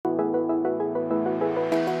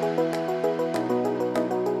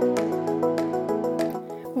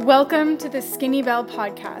Welcome to the Skinny Belle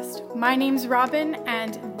podcast. My name's Robin,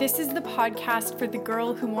 and this is the podcast for the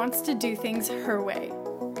girl who wants to do things her way.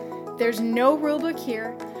 There's no rulebook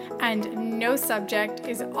here, and no subject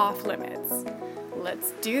is off limits.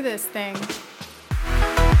 Let's do this thing.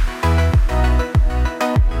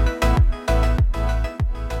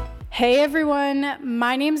 Hey everyone,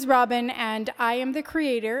 my name's Robin, and I am the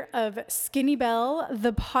creator of Skinny Belle,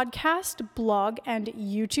 the podcast, blog, and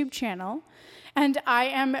YouTube channel. And I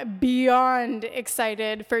am beyond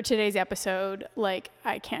excited for today's episode.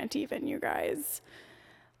 I can't even, you guys.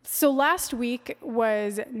 So last week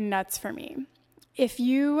was nuts for me. If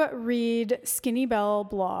you read Skinny Belle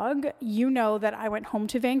blog, you know that I went home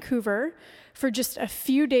to Vancouver for just a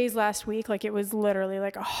few days last week. It was literally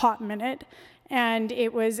a hot minute. And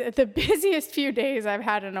it was the busiest few days I've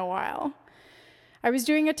had in a while. I was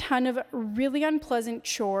doing a ton of really unpleasant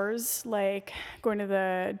chores, like going to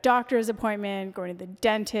the doctor's appointment, going to the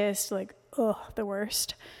dentist, the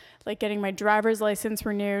worst. Getting my driver's license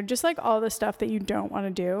renewed, just all the stuff that you don't want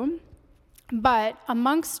to do. But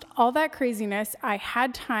amongst all that craziness, I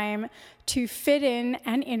had time to fit in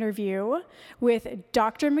an interview with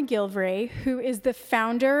Dr. McGillivray, who is the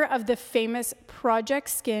founder of the famous Project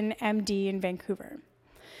Skin MD in Vancouver.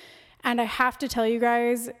 And I have to tell you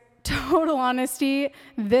guys, total honesty,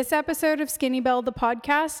 this episode of Skinny Belle, the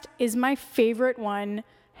podcast, is my favorite one,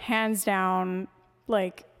 hands down.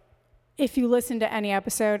 If you listen to any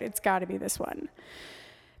episode, it's got to be this one.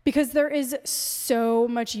 Because there is so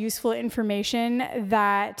much useful information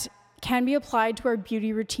that can be applied to our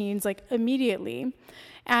beauty routines immediately.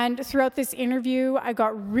 And throughout this interview, I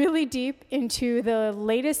got really deep into the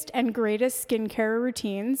latest and greatest skincare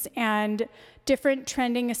routines and different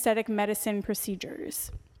trending aesthetic medicine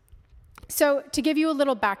procedures. So to give you a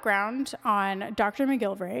little background on Dr.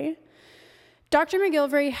 McGillivray, Dr.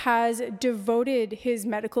 McGillivray has devoted his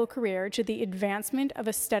medical career to the advancement of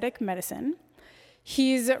aesthetic medicine.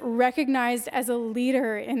 He's recognized as a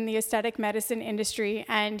leader in the aesthetic medicine industry,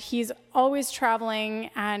 and he's always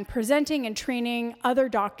traveling and presenting and training other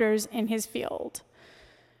doctors in his field.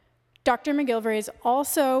 Dr. McGillivray is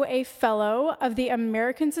also a fellow of the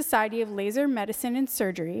American Society of Laser Medicine and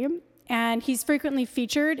Surgery, and he's frequently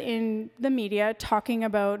featured in the media talking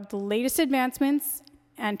about the latest advancements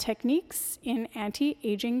and techniques in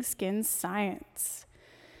anti-aging skin science.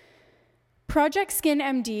 Project Skin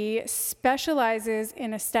MD specializes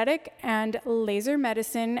in aesthetic and laser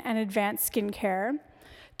medicine and advanced skincare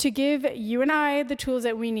to give you and I the tools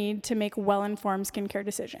that we need to make well-informed skincare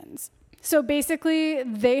decisions. So basically,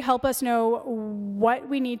 they help us know what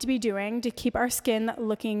we need to be doing to keep our skin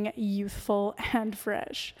looking youthful and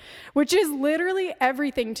fresh, which is literally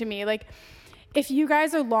everything to me. If you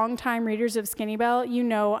guys are longtime readers of Skinny Belle, you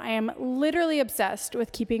know I am literally obsessed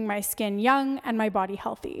with keeping my skin young and my body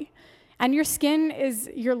healthy. And your skin is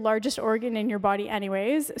your largest organ in your body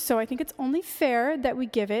anyways, so I think it's only fair that we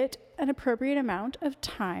give it an appropriate amount of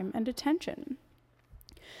time and attention.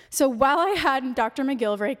 So while I had Dr.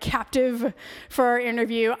 McGillivray captive for our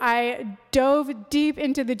interview, I dove deep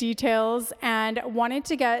into the details and wanted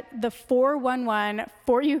to get the 411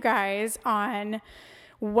 for you guys on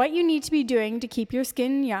what you need to be doing to keep your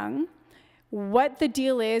skin young, what the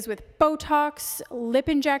deal is with Botox, lip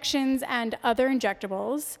injections, and other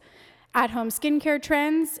injectables, at-home skincare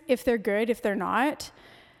trends, if they're good, if they're not,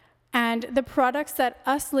 and the products that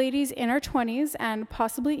us ladies in our 20s and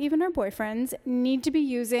possibly even our boyfriends need to be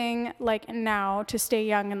using now to stay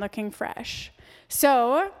young and looking fresh.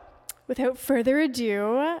 So without further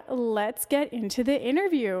ado, let's get into the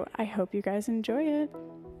interview. I hope you guys enjoy it.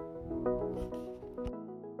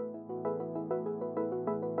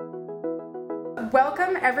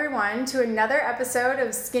 Welcome, everyone, to another episode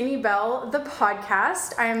of Skinny Belle, the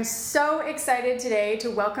podcast. I am so excited today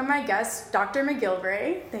to welcome my guest, Dr.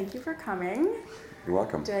 McGillivray. Thank you for coming. You're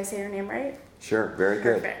welcome. Did I say your name right? Sure, very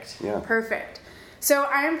good. Perfect. Yeah. Perfect. So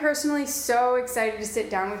I am personally so excited to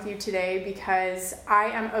sit down with you today because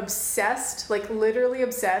I am obsessed, literally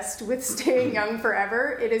obsessed with staying young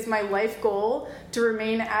forever. It is my life goal to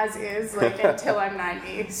remain as is, until I'm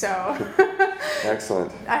 90. So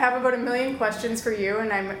Excellent. I have about 1 million questions for you,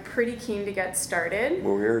 and I'm pretty keen to get started.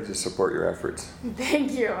 Well, we're here to support your efforts.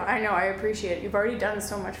 Thank you. I know, I appreciate it. You've already done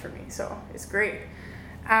so much for me, so it's great.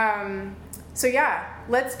 So yeah,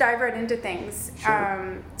 let's dive right into things.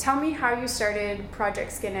 Sure. Tell me how you started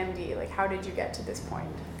Project Skin MD. How did you get to this point?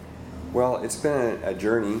 Well, it's been a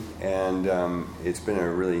journey, and it's been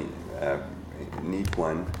a really neat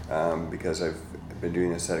one because I've been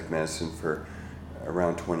doing aesthetic medicine for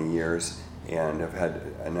around 20 years, and I've had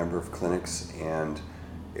a number of clinics, and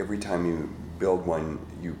every time you build one,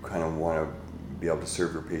 you kind of want to be able to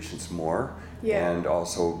serve your patients more, Yeah. and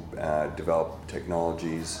also develop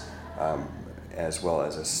technologies as well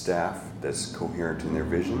as a staff that's coherent in their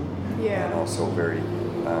vision, Yeah. and also very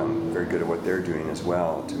good at what they're doing as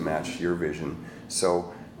well to match your vision.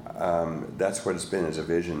 So that's what it's been, as a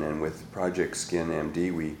vision. And with Project Skin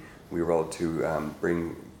MD, we were able to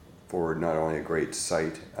bring forward not only a great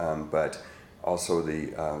site, but also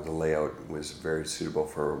the layout was very suitable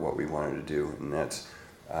for what we wanted to do, and that's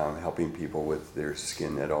helping people with their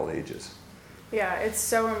skin at all ages. Yeah, it's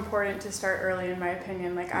so important to start early, in my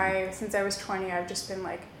opinion. Like, since I was 20, I've just been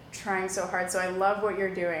like trying so hard. So I love what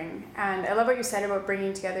you're doing, and I love what you said about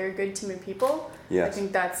bringing together a good team of people. Yes. I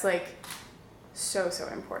think that's like so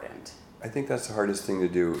important. I think that's the hardest thing to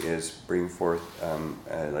do, is bring forth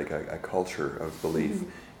a culture of belief,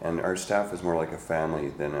 and our staff is more like a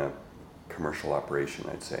family than a commercial operation,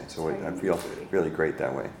 I'd say. So I feel really great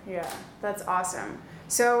that way. Yeah, that's awesome.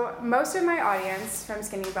 So most of my audience from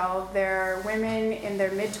Skinny Belle, they're women in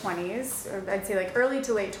their mid-20s, or I'd say like early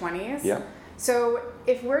to late 20s. Yeah. So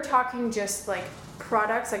if we're talking just like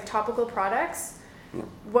products, like topical products,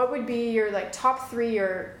 what would be your like top 3,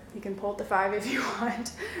 or you can pull it to 5 if you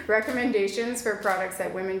want, recommendations for products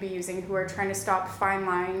that women be using who are trying to stop fine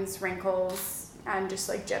lines, wrinkles, and just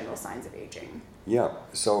like general signs of aging? Yeah,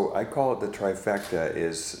 so I call it the trifecta,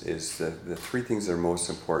 is the 3 things that are most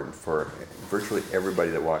important for virtually everybody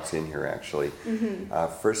that walks in here, actually.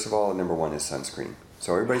 First of all, number 1 is sunscreen.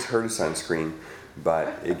 So everybody's heard of sunscreen,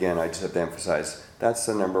 but again, I just have to emphasize, that's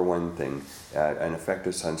the number 1 thing, an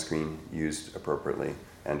effective sunscreen used appropriately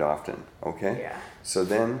and often, okay? Yeah. So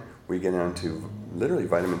then we get on to literally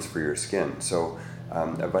vitamins for your skin. So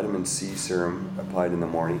a vitamin C serum applied in the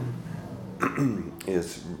morning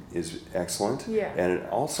is excellent, and it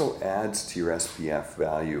also adds to your SPF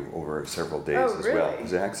value over several days as well,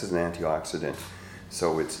 because it acts as an antioxidant,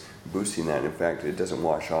 so it's boosting that. In fact, it doesn't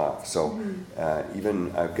wash off. So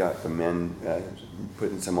even I've got the men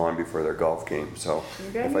putting some on before their golf game. So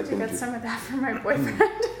if I can get some of that for my boyfriend.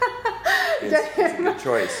 It's a good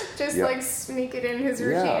choice. Just like sneak it in his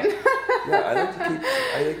routine. I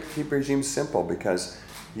like to keep regimes simple, because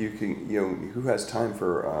who has time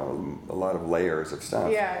for a lot of layers of stuff?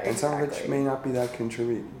 Yeah, and some of it may not be that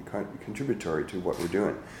contributory to what we're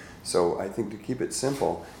doing. So I think to keep it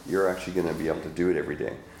simple, you're actually going to be able to do it every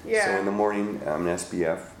day. Yeah. So in the morning, an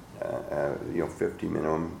SPF, 50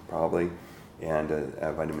 minimum probably, and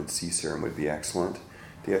a vitamin C serum would be excellent.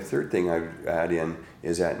 The third thing I would add in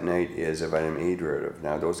is at night is a vitamin A derivative.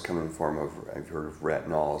 Now those come in the form of, I've heard of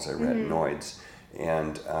retinols or retinoids,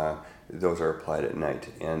 and those are applied at night,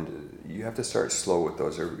 and you have to start slow with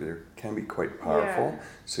those. They can be quite powerful,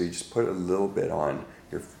 so you just put a little bit on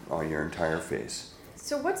your entire face.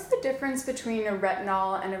 So what's the difference between a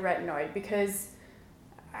retinol and a retinoid? Because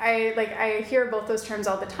I hear both those terms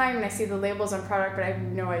all the time, and I see the labels on product, but I have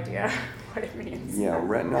no idea what it means. Yeah,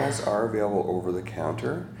 retinols are available over the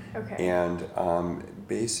counter, and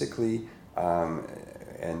basically,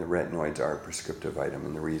 and the retinoids are a prescriptive item,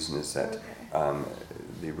 and the reason is that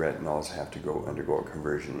the retinols have to undergo a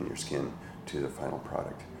conversion in your skin to the final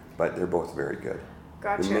product. But they're both very good.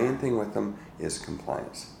 Gotcha. The main thing with them is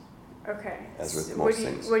compliance. Okay. As with most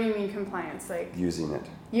things. What do you mean compliance? Like using it.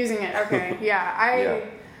 Using it. Okay. Yeah.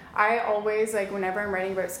 I always, like, whenever I'm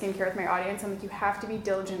writing about skincare with my audience, I'm like, you have to be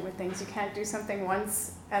diligent with things. You can't do something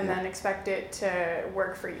once and then expect it to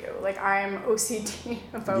work for you. Like, I'm OCD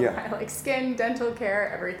about my skin, dental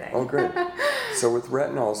care, everything. Oh, great. So with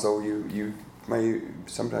retinols, though,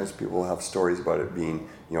 sometimes people have stories about it being,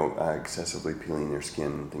 excessively peeling their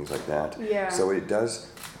skin and things like that. Yeah. So it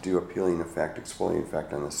does do a peeling effect, exfoliating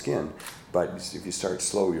effect on the skin, but if you start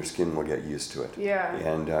slow, your skin will get used to it. Yeah.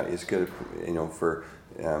 And it's good, for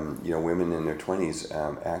women in their 20s.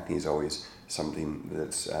 Acne is always something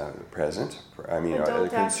that's present. I mean, adult a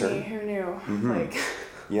concern. acne, who knew?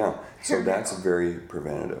 Yeah. So that's very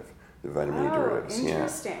preventative. The vitamin A derivatives.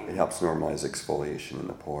 Interesting. It helps normalize exfoliation in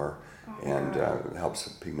the pore, and helps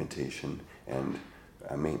with pigmentation and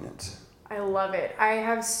maintenance. I love it. I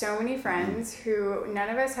have so many friends who none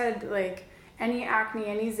of us had any acne,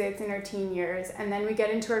 any zits in our teen years, and then we get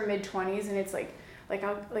into our mid-20s and it's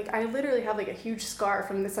I literally have a huge scar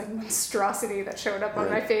from this monstrosity that showed up on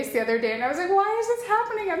my face the other day, and I was like, why is this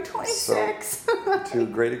happening? I'm 26. So, to a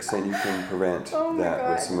great extent, you can prevent that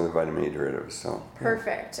with some of the vitamin A derivatives. So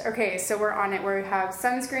perfect. Okay, so we're on it where we have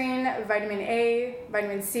sunscreen, vitamin A,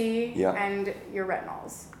 vitamin C, and your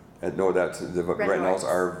retinols. No, that's the retinols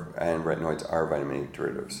and retinoids are vitamin A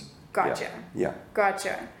derivatives. Gotcha. Yeah.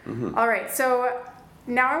 Gotcha. All right, so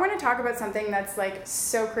now I want to talk about something that's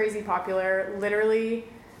so crazy popular. Literally,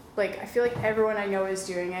 like, I feel like everyone I know is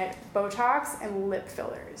doing it, Botox and lip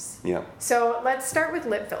fillers. Yeah. So let's start with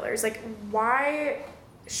lip fillers. Like, why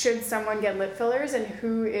should someone get lip fillers, and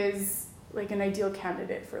who is like an ideal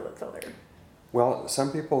candidate for lip filler? Well,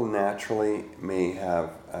 some people naturally may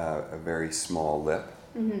have a very small lip,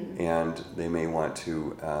 and they may want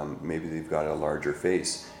to, maybe they've got a larger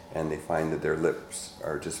face, and they find that their lips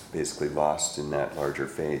are just basically lost in that larger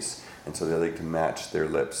face, and so they like to match their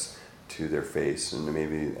lips to their face and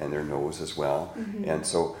their nose as well, and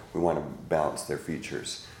so we want to balance their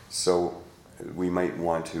features. So we might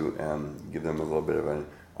want to give them a little bit of an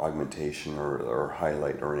augmentation or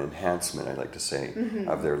highlight or an enhancement, I like to say,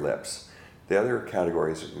 of their lips. The other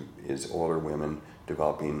category is older women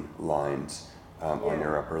developing lines on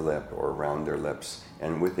their upper lip or around their lips,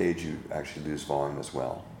 and with age you actually lose volume as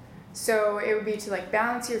well. So it would be to like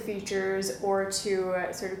balance your features or to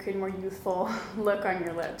sort of create a more youthful look on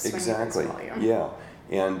your lips. Exactly. When you lose volume. Yeah.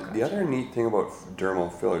 And the other neat thing about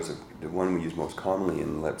dermal fillers, the one we use most commonly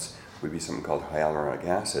in lips, would be something called hyaluronic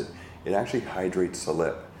acid. It actually hydrates the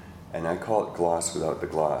lip, and I call it gloss without the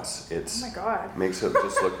gloss. It's, oh my God. Makes it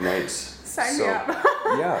just look nice. Sign me up.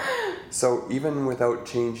 Yeah. So even without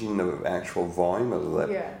changing the actual volume of the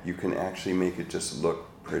lip, you can actually make it just look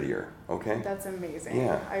prettier. Okay? That's amazing.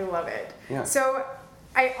 Yeah. I love it. Yeah. So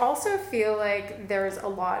I also feel like there's a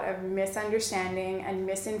lot of misunderstanding and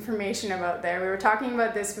misinformation about there. We were talking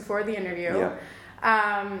about this before the interview,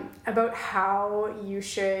 about how you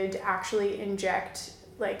should actually inject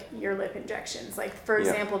like your lip injections. Like, for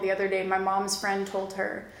example, the other day my mom's friend told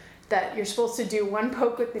her that you're supposed to do one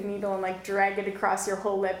poke with the needle and like drag it across your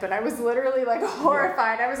whole lip, and I was literally like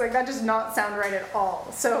horrified. I was like, that does not sound right at all.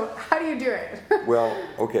 So how do you do it? Well,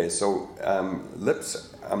 okay, so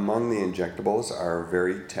lips among the injectables are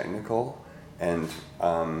very technical and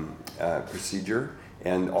procedure,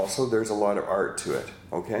 and also there's a lot of art to it.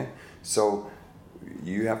 Okay, so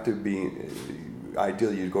you have to be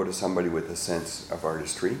ideally you'd go to somebody with a sense of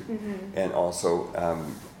artistry, and also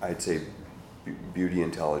I'd say beauty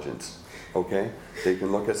intelligence. Okay, they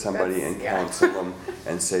can look at somebody and counsel them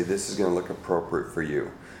and say, this is going to look appropriate for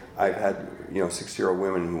you. I've had 60-year-old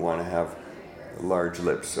women who want to have large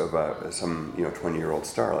lips of some 20-year-old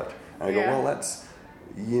starlet, and I go, well, that's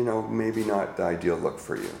maybe not the ideal look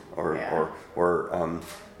for you, or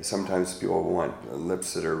sometimes people want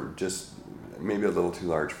lips that are just maybe a little too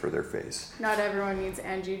large for their face. Not everyone needs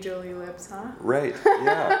Angie Jolie lips, huh? Right,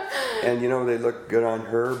 yeah. And they look good on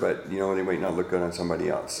her, but they might not look good on somebody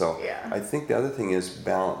else. So I think the other thing is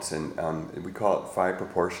balance, and we call it 5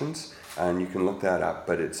 proportions, and you can look that up,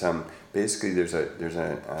 but it's basically there's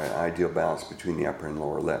an ideal balance between the upper and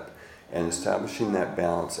lower lip, and establishing that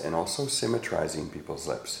balance and also symmetrizing people's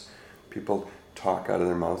lips. People talk out of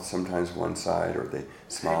their mouth sometimes one side, or they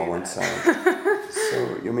smile one side.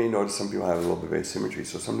 So you may notice some people have a little bit of asymmetry.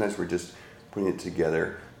 So sometimes we're just putting it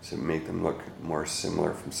together to make them look more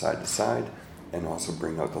similar from side to side, and also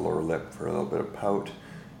bring out the lower lip for a little bit of pout,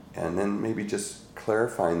 and then maybe just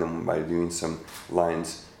clarifying them by doing some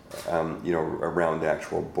lines, around the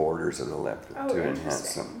actual borders of the lip to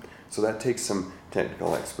enhance them. So that takes some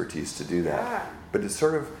technical expertise to do that. Yeah. But it's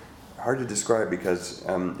sort of hard to describe because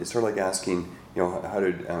it's sort of like asking, how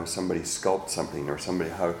did somebody sculpt something, or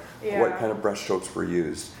what kind of brush strokes were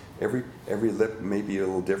used. Every lip may be a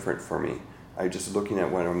little different for me. I'm just looking at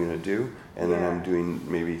what I'm going to do, and then I'm doing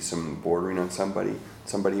maybe some bordering on somebody.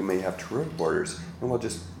 Somebody may have terrific borders, and we'll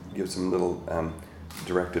just give some little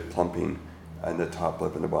directed plumping on the top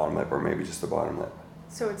lip and the bottom lip, or maybe just the bottom lip.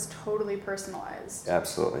 So it's totally personalized.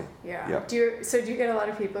 Absolutely. Yeah. Yep. Do you get a lot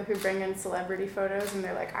of people who bring in celebrity photos and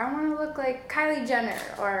they're like, I want to look like Kylie Jenner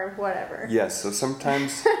or whatever? Yes. So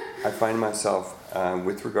sometimes I find myself,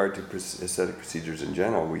 with regard to aesthetic procedures in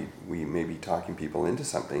general, we may be talking people into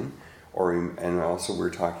something, and also we're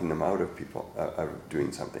talking them out of people of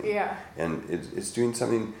doing something. Yeah. And it's doing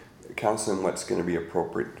something, counseling what's going to be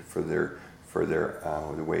appropriate for their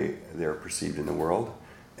the way they're perceived in the world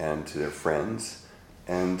and to their friends.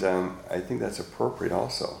 And I think that's appropriate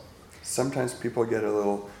also. Sometimes people get a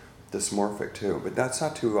little dysmorphic too, but that's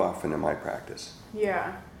not too often in my practice.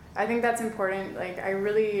 Yeah, I think that's important. Like, I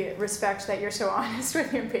really respect that you're so honest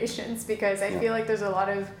with your patients, because I feel like there's a lot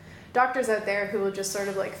of doctors out there who will just sort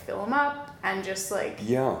of like fill them up and just like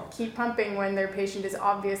keep pumping when their patient is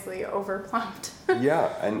obviously overplumped.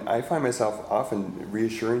 Yeah, and I find myself often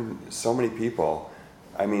reassuring so many people.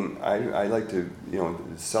 I mean, I like to,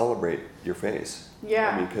 celebrate your face. Yeah.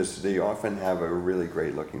 I mean, because they often have a really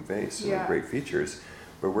great looking face and great features,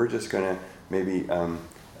 but we're just going to maybe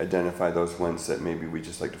identify those ones that maybe we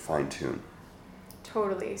just like to fine tune.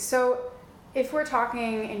 Totally. So if we're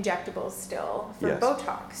talking injectables still for Yes.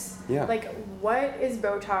 Botox, Yeah. like what is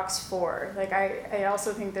Botox for? Like I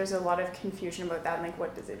also think there's a lot of confusion about that, and like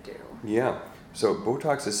what does it do? Yeah. So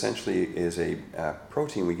Botox essentially is a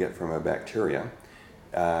protein we get from a bacteria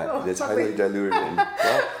that's highly diluted.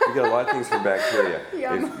 Well, we get a lot of things from bacteria.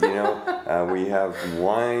 Yum. If, we have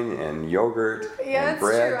wine and yogurt Yeah, and that's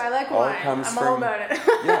bread. true. I like all wine. comes I'm from, all about it.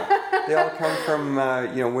 Yeah, they all come from,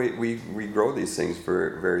 we grow these things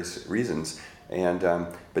for various reasons. And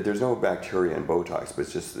but there's no bacteria in Botox, but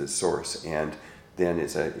it's just the source. And then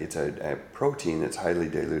it's a protein that's highly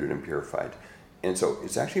diluted and purified. And so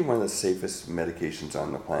it's actually one of the safest medications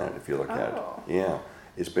on the planet if you look at it. Yeah,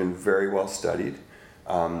 it's been very well studied.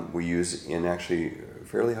 We use in actually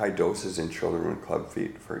fairly high doses in children with club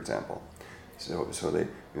feet, for example. So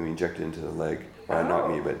we inject it into the leg. Well, not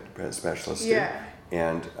me, but specialists do.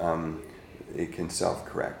 And it can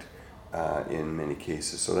self-correct in many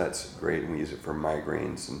cases. So that's great, and we use it for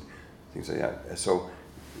migraines and things like that. So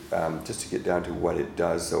just to get down to what it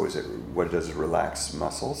does, though, is relax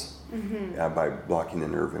muscles by blocking the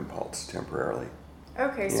nerve impulse temporarily.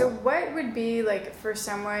 Okay, so what would be like for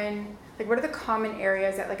someone, like what are the common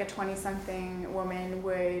areas that like a 20-something woman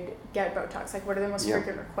would get Botox? Like what are the most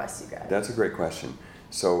frequent requests you get? That's a great question.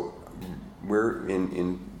 So we're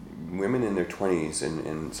in women in their 20s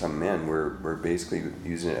and some men, we're basically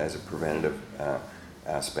using it as a preventative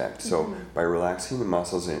aspect. So by relaxing the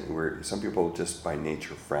muscles, and some people just by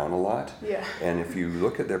nature frown a lot. Yeah. And if you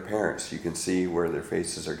look at their parents, you can see where their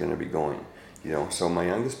faces are going to be going. So my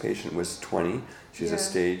youngest patient was 20. She's a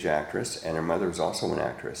stage actress, and her mother was also an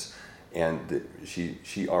actress. And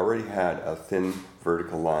she already had a thin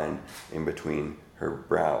vertical line in between her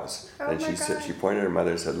brows. And she pointed at her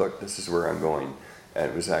mother and said, "Look, this is where I'm going."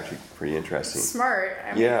 And it was actually pretty interesting. Smart.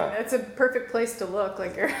 I mean, it's a perfect place to look,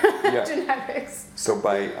 like your genetics. So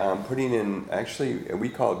by putting in, actually, we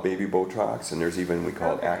call it baby Botox, and we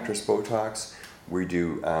call it actress Botox. We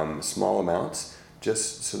do small amounts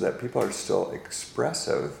just so that people are still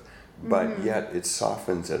expressive, but yet it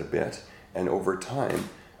softens it a bit. And over time,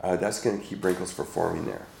 that's going to keep wrinkles from forming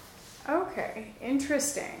there. Okay,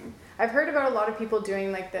 interesting. I've heard about a lot of people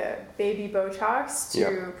doing like the baby Botox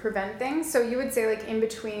to prevent things. So you would say like in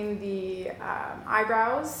between the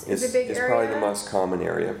eyebrows is a big area? It's probably the most common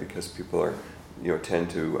area because people are,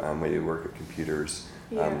 tend to, when they work at computers,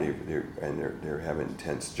 they're having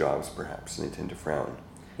intense jobs perhaps, and they tend to frown.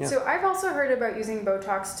 Yeah. So I've also heard about using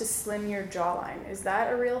Botox to slim your jawline. Is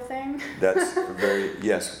that a real thing? That's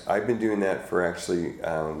yes. I've been doing that for actually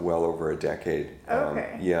well over a decade.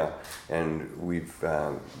 Okay. And we've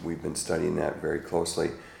been studying that very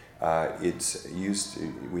closely. It's used.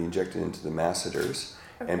 We inject it into the masseters,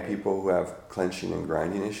 and people who have clenching and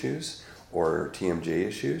grinding issues or TMJ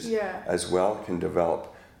issues, as well, can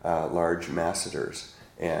develop large masseters,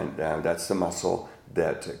 and that's the muscle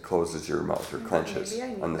that closes your mouth or clenches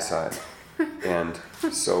on the side. And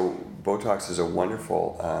so Botox is a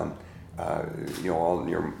wonderful,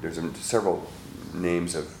 there's several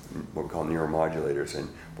names of what we call neuromodulators, and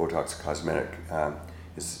Botox Cosmetic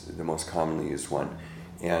is the most commonly used one.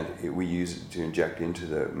 And we use it to inject into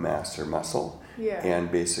the masseter muscle, and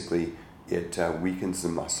basically it weakens the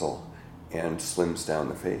muscle and slims down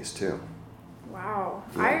the face too. Wow.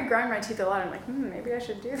 I grind my teeth a lot. I'm like, maybe I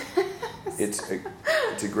should do this.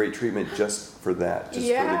 It's a great treatment just for that, just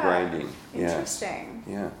for the grinding. Interesting.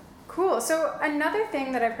 Yeah. Cool. So another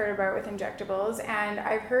thing that I've heard about with injectables, and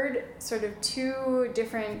I've heard sort of two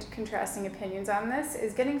different contrasting opinions on this,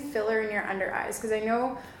 is getting filler in your under eyes. Because I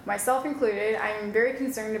know, myself included, I'm very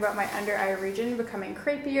concerned about my under eye region becoming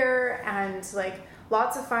crepier and like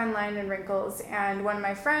lots of fine line and wrinkles. And one of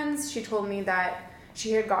my friends, she told me that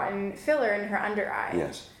she had gotten filler in her under eye.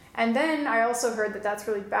 Yes. And then I also heard that that's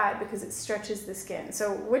really bad because it stretches the skin.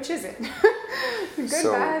 So which is it?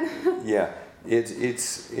 Bad? Yeah,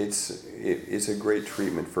 it's a great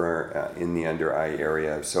treatment for in the under eye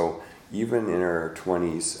area. So even in our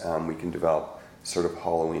 20s, we can develop sort of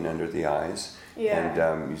hollowing under the eyes.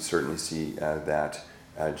 And you certainly see that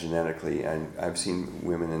genetically. And I've seen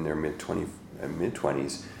women in their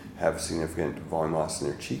mid-20s have significant volume loss in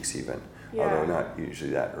their cheeks even. Although not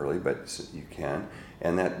usually that early, but you can.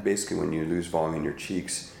 And that basically, when you lose volume in your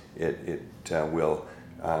cheeks, it will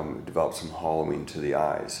develop some hollowing to the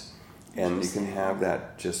eyes. And you can have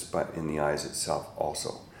that just in the eyes itself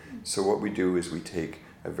also. So what we do is we take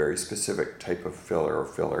a very specific type of filler or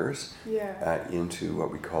fillers into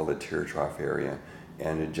what we call the tear trough area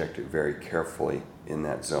and inject it very carefully in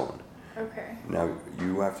that zone. Okay. Now,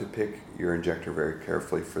 you have to pick your injector very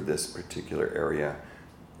carefully for this particular area,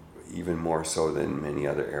 even more so than many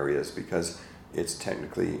other areas, because it's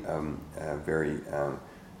technically very,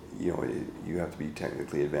 you have to be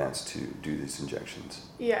technically advanced to do these injections.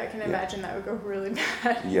 Yeah, I can imagine that would go really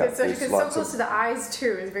bad. Yeah, Especially because it's so close to the eyes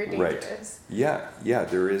too. It's very dangerous. Right. Yeah.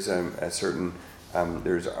 There is a certain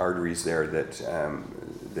there's arteries there that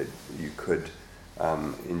that you could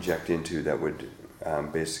inject into that would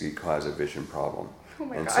basically cause a vision problem. Oh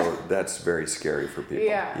my and God. so that's very scary for people.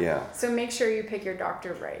 Yeah. So make sure you pick your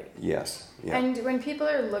doctor right. Yes. Yeah. And when people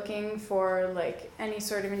are looking for like any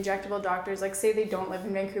sort of injectable doctors, like say they don't live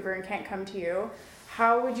in Vancouver and can't come to you,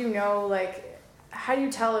 how would you know, like, how do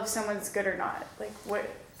you tell if someone's good or not? Like what?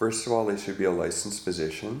 First of all, they should be a licensed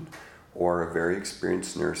physician or a very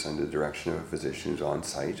experienced nurse under the direction of a physician who's on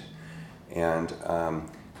site. And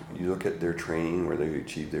you look at their training, where they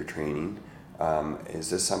achieved their training. Is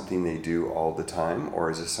this something they do all the time,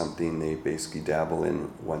 or is this something they basically dabble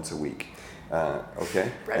in once a week?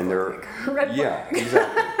 Okay, Red flag. Yeah,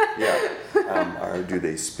 exactly. Yeah, or do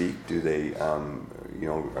they speak? Do they,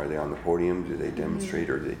 are they on the podium? Do they demonstrate,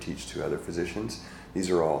 or do they teach to other physicians?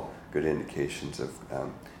 These are all good indications of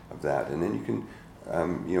that. And then you can,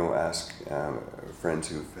 ask friends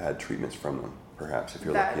who've had treatments from them. Perhaps if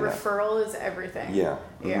you're that lucky enough. referral is everything. Yeah.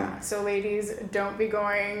 Yeah. So ladies, don't be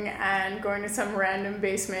going to some random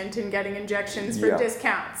basement and getting injections for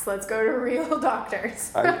discounts. Let's go to real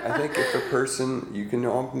doctors. I think if a person, you can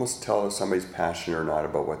almost tell if somebody's passionate or not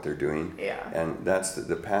about what they're doing. Yeah. And that's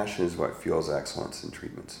the passion is what fuels excellence in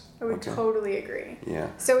treatments. I would totally agree. Yeah.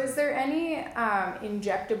 So is there any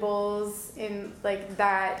injectables in like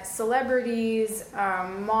that celebrities,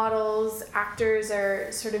 models, actors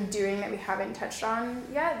are sort of doing that we haven't touched on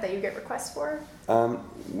yet that you get requests for?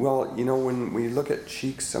 Well, when we look at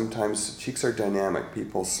cheeks, sometimes cheeks are dynamic.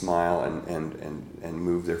 People smile and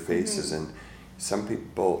move their faces, and some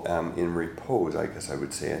people in repose, I guess I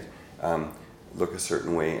would say it, look a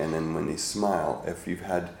certain way, and then when they smile, if you've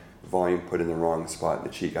had volume put in the wrong spot in the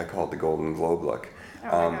cheek, I call it the Golden Globe look.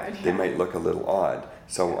 They might look a little odd.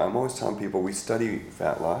 So I'm always telling people we study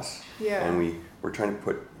fat loss, and we're trying to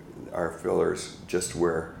put our fillers just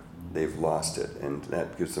where they've lost it, and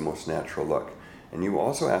that gives the most natural look. And you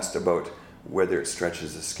also asked about whether it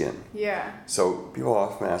stretches the skin. Yeah. So people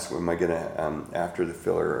often ask, am I going to, after the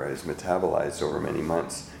filler is metabolized over many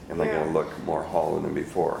months, am I going to look more hollow than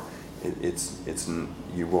before?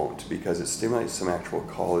 You won't, because it stimulates some actual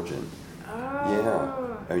collagen.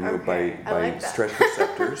 Oh. Yeah. And by stretch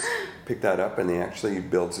receptors, pick that up, and they actually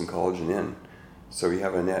build some collagen in. So you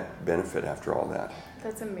have a net benefit after all that.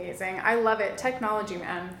 That's amazing. I love it. Technology,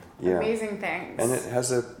 man. Yeah. Amazing things. And it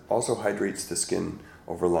has also hydrates the skin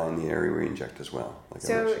overlying the area we inject as well. Like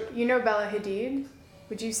so Bella Hadid?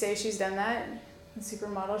 Would you say she's done that? The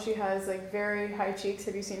supermodel, she has like very high cheeks.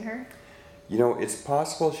 Have you seen her? It's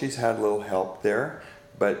possible she's had a little help there,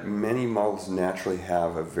 but many models naturally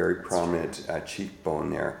have a very prominent cheekbone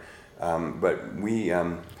there. But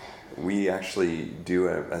we actually do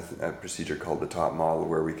a procedure called the top model,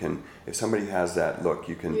 where we can, if somebody has that look,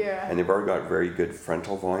 you can, and they've already got very good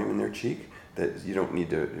frontal volume in their cheek, that you don't need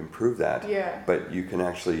to improve that, but you can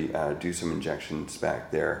actually do some injections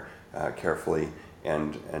back there carefully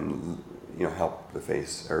and help the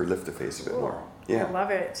face, or lift the face a bit more. Yeah. I love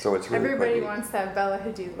it. So it's really everybody wants that Bella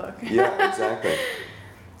Hadid look. Yeah, exactly.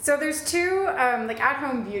 So there's two, like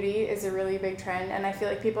at-home beauty is a really big trend, and I feel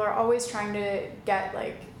like people are always trying to get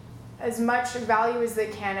like as much value as they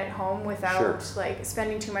can at home without like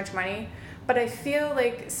spending too much money. But I feel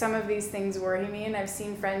like some of these things worry me, and I've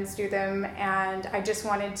seen friends do them, and I just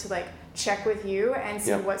wanted to like check with you and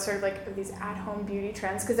see what sort of like these at-home beauty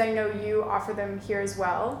trends, because I know you offer them here as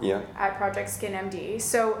well at Project Skin MD.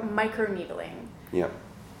 So microneedling. Yeah.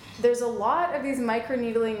 There's a lot of these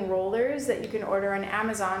microneedling rollers that you can order on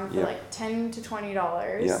Amazon for like $10 to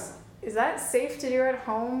 $20. Yeah. Is that safe to do at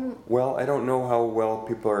home? Well, I don't know how well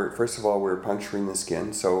people are. First of all, we're puncturing the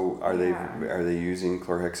skin. So are they using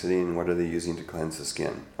chlorhexidine? What are they using to cleanse the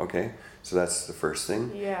skin? Okay, so that's the first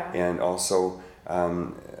thing. Yeah. And also,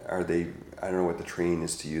 are they? I don't know what the training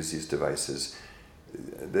is to use these devices.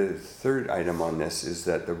 The third item on this is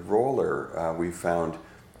that the roller we found.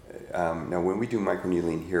 Now, when we do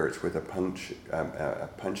microneedling here, it's with a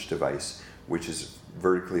punch device, which is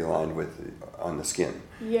vertically aligned on the skin.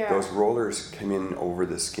 Yeah. Those rollers come in over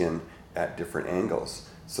the skin at different angles,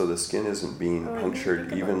 so the skin isn't being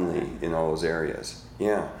punctured evenly in all those areas.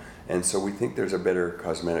 Yeah, and so we think there's a better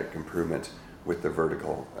cosmetic improvement with the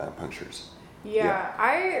vertical punctures.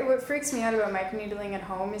 Yeah, what freaks me out about microneedling at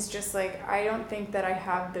home is just like I don't think that I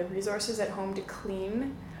have the resources at home to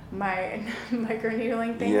clean my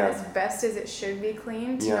microneedling thing as best as it should be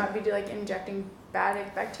cleaned, to not be like injecting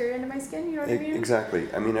bad bacteria into my skin, you know what I mean? Exactly.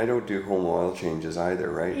 I mean, I don't do home oil changes either,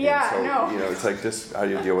 right? Yeah, and so, no. You know, it's like just how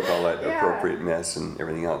do you deal with all that Yeah. appropriate mess and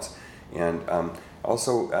everything else. And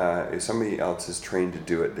also, if somebody else is trained to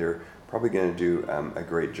do it, they're probably going to do a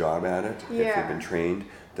great job at it. Yeah. If they've been trained,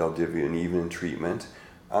 they'll give you an even treatment.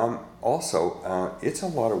 Also, it's a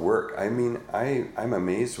lot of work. I mean, I'm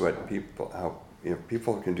amazed how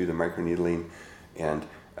people can do the microneedling, and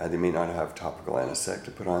they may not have topical anesthetic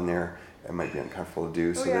to put on there. It might be uncomfortable to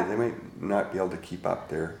do, so yeah. they might not be able to keep up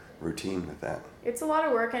their routine with that. It's a lot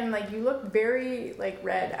of work, and like you look very like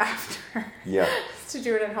red after. Yeah. To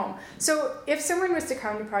do it at home. So if someone was to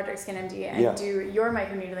come to Project Skin MD and Yeah. do your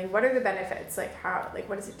microneedling, what are the benefits? Like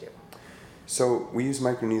what does it do? So we use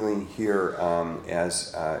microneedling here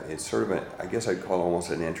as it's sort of I guess I'd call it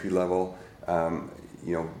almost an entry level,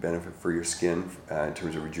 benefit for your skin in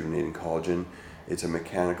terms of rejuvenating collagen. It's a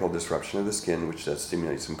mechanical disruption of the skin which does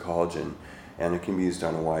stimulate some collagen, and it can be used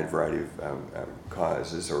on a wide variety of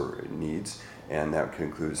causes or needs, and that can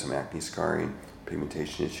include some acne scarring,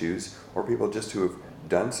 pigmentation issues, or people just who have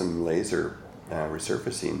done some laser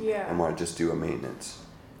resurfacing and want to just do a maintenance.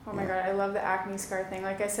 Oh my God, I love the acne scar thing.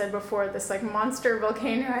 Like I said before, this like monster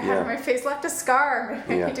volcano I had on my face left a scar.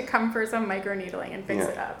 I need to come for some microneedling and fix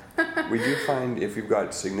it up. We do find if you've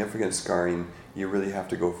got significant scarring, you really have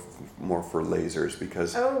to go more for lasers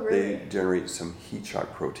because they generate some heat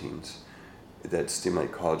shock proteins that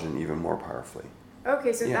stimulate collagen even more powerfully.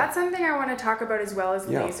 Okay, so that's something I want to talk about as well as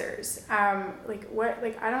lasers. Yeah.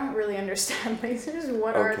 I don't really understand lasers.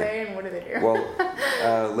 What are they and what do they do? Well,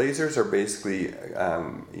 lasers are basically,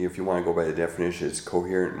 if you want to go by the definition, it's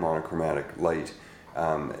coherent monochromatic light.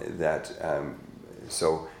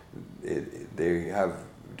 They have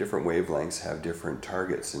different wavelengths, have different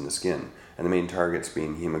targets in the skin, and the main targets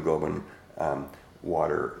being hemoglobin,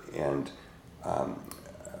 water, and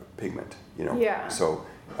pigment. So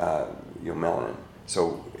melanin.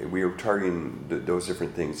 So we are targeting those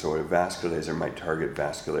different things. So a vascular laser might target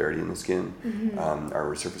vascularity in the skin. Our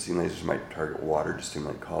resurfacing lasers might target water to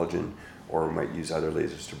stimulate collagen, or we might use other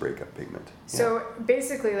lasers to break up pigment. So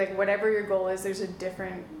basically, like whatever your goal is, there's a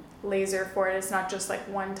different laser for it. It's not just like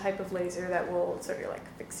one type of laser that will sort of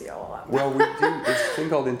like fix you all up. Well, we do this thing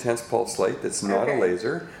called intense pulse light that's not a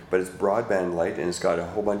laser, but it's broadband light, and it's got a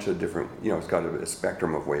whole bunch of different, it's got a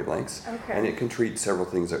spectrum of wavelengths, and it can treat several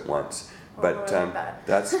things at once. But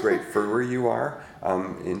that's great for where you are.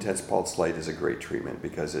 Intense pulse light is a great treatment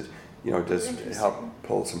because it, does help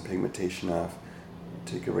pull some pigmentation off,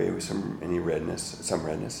 take away with some redness,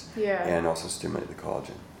 and also stimulate the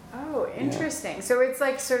collagen. Oh, interesting. Yeah. So it's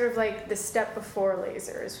like sort of like the step before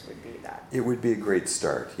lasers would be that. It would be a great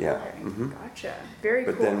start, yeah. Okay. Gotcha. Very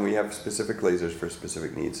cool. But then we have specific lasers for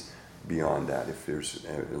specific needs beyond that. If there's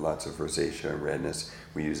lots of rosacea and redness,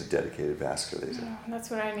 we use a dedicated vascular laser. Oh, that's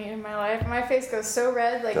what I need in my life. My face goes so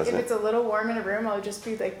red, like if it's a little warm in a room, I'll just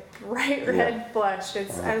be like bright red blushed.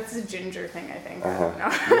 It's a ginger thing, I think. I don't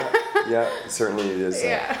know. Yeah, certainly it is.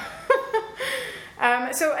 Yeah.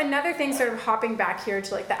 So another thing, sort of hopping back here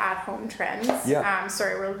to like the at-home trends. Yeah.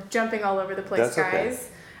 Sorry, we're jumping all over the place, That's guys.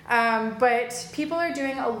 Okay. But people are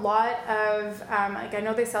doing a lot of, like I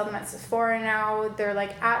know they sell them at Sephora now. They're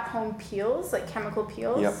like at-home peels, like chemical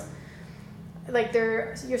peels. Yep. Like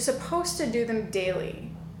you're supposed to do them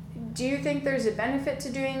daily. Do you think there's a benefit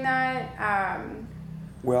to doing that?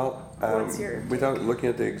 Well, what's your without looking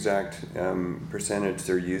at the exact percentage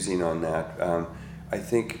they're using on that, I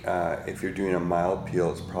think if you're doing a mild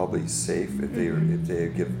peel, it's probably safe if they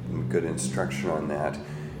give good instruction on that.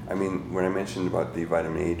 I mean, when I mentioned about the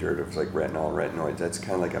vitamin A derivatives like retinol, retinoids, that's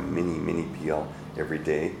kind of like a mini peel every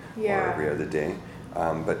day or every other day.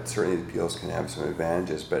 But certainly the peels can have some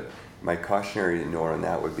advantages. But my cautionary note on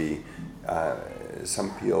that would be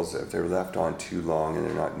some peels, if they're left on too long and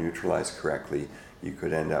they're not neutralized correctly, you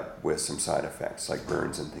could end up with some side effects like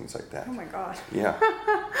burns and things like that. Oh my God. Yeah.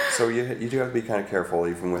 So you do have to be kind of careful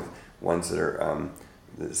even with ones that are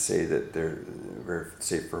that say that they're very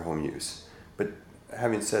safe for home use. But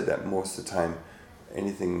having said that, most of the time,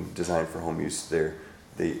 anything designed for home use, they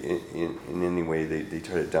in any way they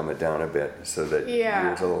try to dumb it down a bit so that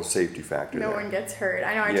there's a little safety factor. No one gets hurt.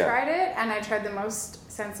 I know. I tried it, and I tried the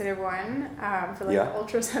most sensitive one for like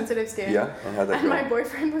ultra sensitive skin. Yeah, and how'd that go? My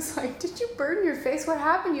boyfriend was like, "Did you burn your face? What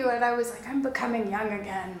happened to you?" And I was like, "I'm becoming young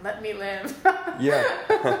again. Let me live."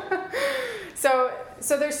 Yeah. So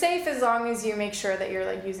they're safe as long as you make sure that you're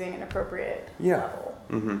like using an appropriate level.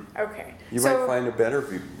 Mm-hmm. Okay. You might find a better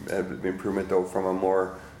improvement though from a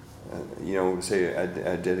more, say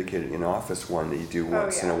a dedicated in-office one that you do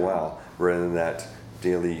once in a while, rather than that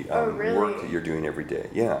daily really? work that you're doing every day.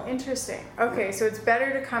 Yeah. Interesting. Okay, so it's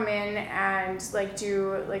better to come in and like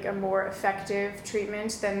do like a more effective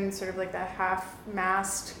treatment than sort of like the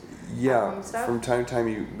half-masked stuff? From time to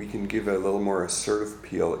time we can give a little more assertive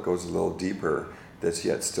peel that goes a little deeper, that's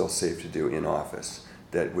yet still safe to do in office,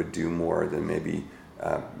 that would do more than maybe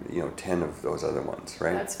 10 of those other ones,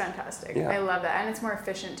 right? That's fantastic. Yeah. I love that. And it's more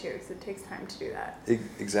efficient too, because it takes time to do that.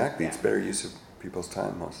 Exactly. Yeah. It's better use of people's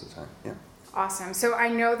time most of the time. Yeah. Awesome. So I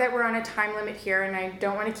know that we're on a time limit here, and I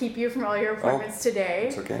don't want to keep you from all your appointments today.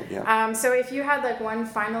 It's okay. Yeah. So if you had like one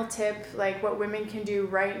final tip, like what women can do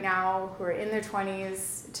right now who are in their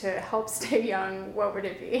 20s to help stay young, what would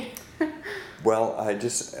it be? Well,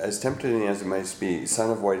 as tempting as it might be, sun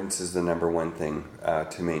avoidance is the number one thing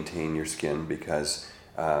to maintain your skin, because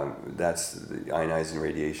that's the ionizing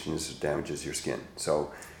radiation damages your skin.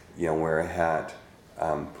 So, wear a hat,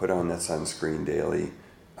 put on that sunscreen daily.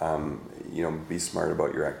 Be smart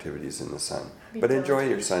about your activities in the sun, but enjoy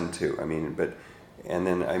your sun too. And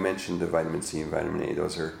then I mentioned the vitamin C and vitamin A.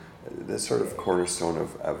 Those are the sort of cornerstone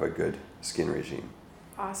of a good skin regime.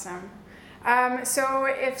 Awesome. So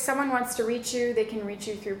if someone wants to reach you, they can reach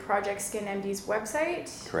you through Project Skin MD's website.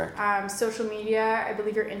 Correct. Social media, I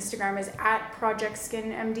believe your Instagram is at Project Skin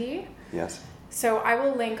MD. Yes. So I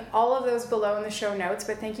will link all of those below in the show notes,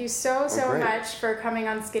 but thank you so much for coming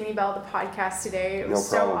on Skinny Belle, the podcast today. It was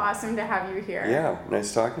so awesome to have you here. Yeah,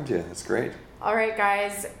 nice talking to you. That's great. All right,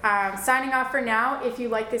 guys, signing off for now. If you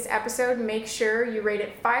like this episode, make sure you rate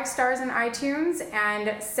it 5 stars on iTunes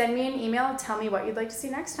and send me an email. Tell me what you'd like to see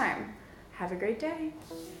next time. Have a great day.